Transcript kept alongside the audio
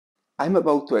I'm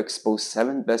about to expose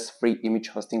 7 best free image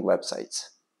hosting websites.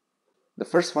 The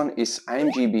first one is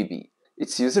IMGBB.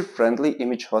 It's user-friendly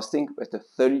image hosting with a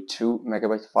 32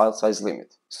 MB file size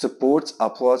limit, supports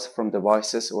uploads from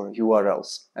devices or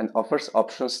URLs, and offers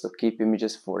options to keep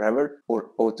images forever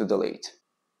or auto-delete.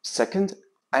 Second,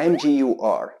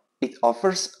 IMGUR. It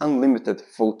offers unlimited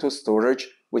photo storage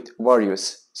with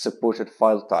various supported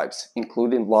file types,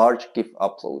 including large GIF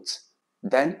uploads.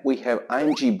 Then we have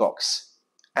IMGBox.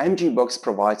 IMGBox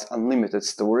provides unlimited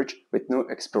storage with no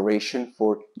expiration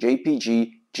for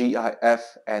JPG,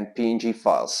 GIF, and PNG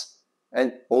files,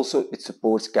 and also it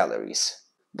supports galleries.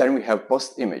 Then we have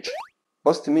PostImage.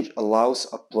 PostImage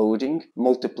allows uploading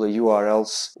multiple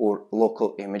URLs or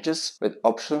local images with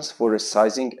options for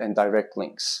resizing and direct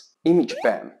links.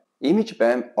 ImageBam.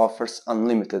 ImageBam offers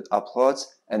unlimited uploads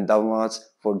and downloads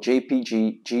for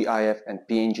JPG, GIF, and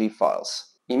PNG files.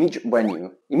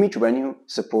 ImageVenue. ImageVenue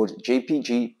supports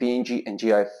JPG, PNG, and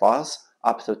GIF files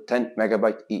up to 10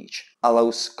 MB each,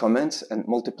 allows comments and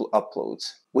multiple uploads,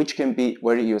 which can be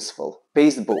very useful.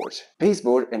 Pasteboard.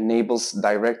 Pasteboard enables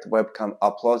direct webcam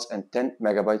uploads and 10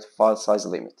 MB file size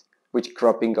limit, with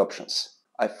cropping options.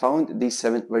 I found these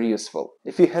 7 very useful.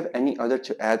 If you have any other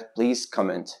to add, please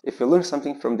comment. If you learned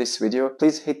something from this video,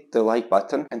 please hit the like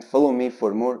button and follow me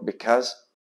for more because